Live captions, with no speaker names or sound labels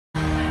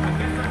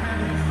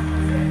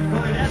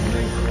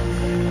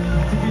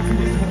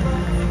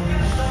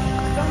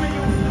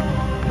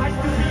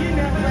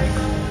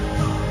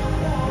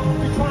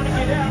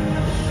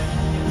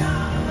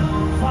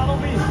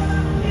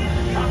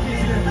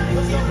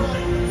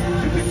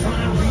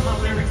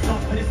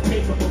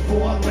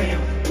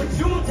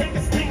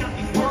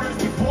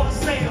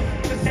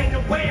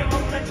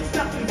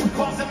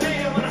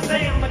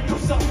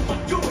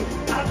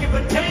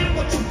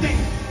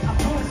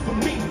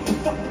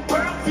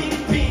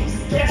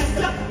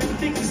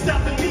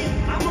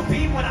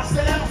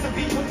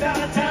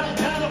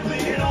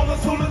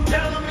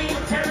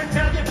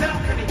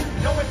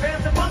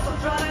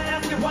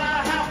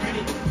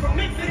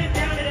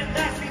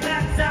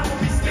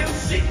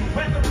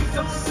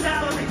up to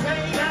salary,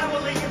 paid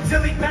hourly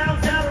until he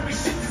bounds out or he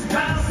shits his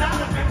pounds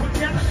out of it.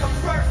 Whichever comes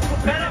first, for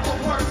better or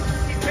worse.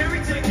 He's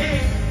married to the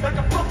game, like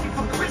a puppy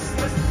for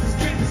Christmas. His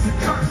kid is a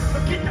curse.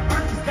 Forget the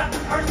earth, he's got the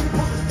earth. He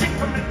pulls his dick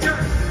from the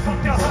dirt.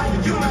 Fuck the whole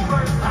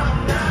universe.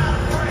 I'm not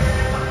afraid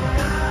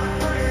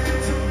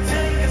to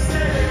take a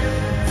step.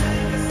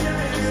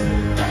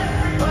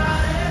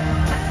 Everybody,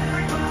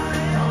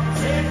 come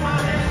take my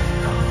hand.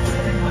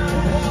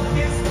 We'll walk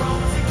this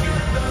road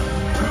together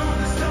through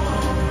the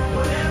storm.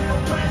 Whatever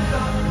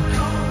weather,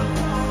 come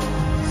along.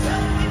 So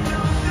you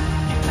know that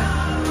you're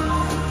not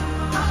alone.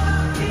 All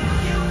I feel,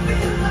 you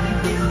feel like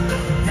you've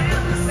been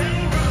down the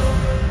same road.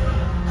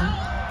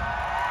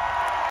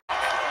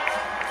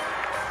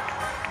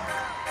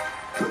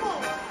 Come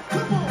on,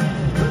 come on,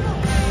 come on.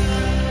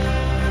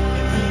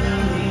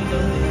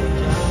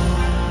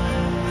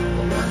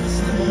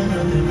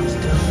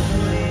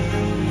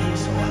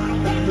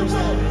 Back the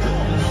road,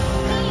 come on.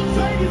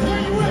 Take it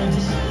where you at.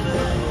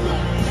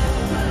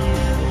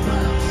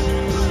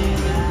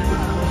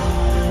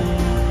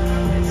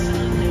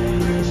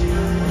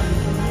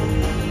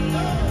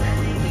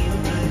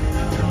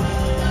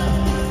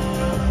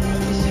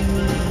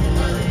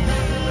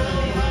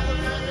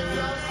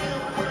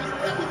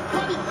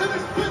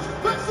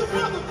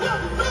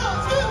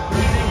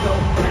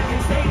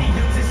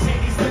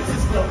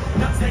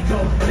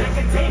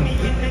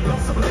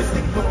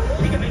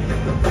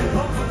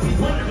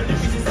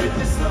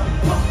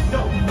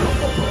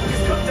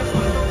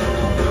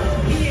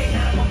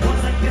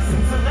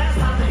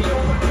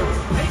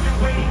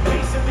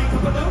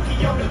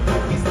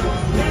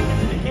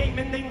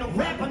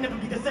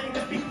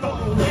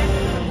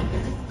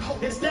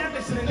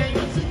 Establishing the name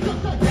of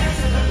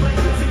passion and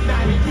blaze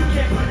ignited. You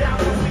can't put out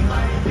what we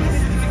like. This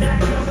is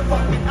exactly what the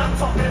fuck I'm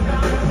talking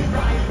about.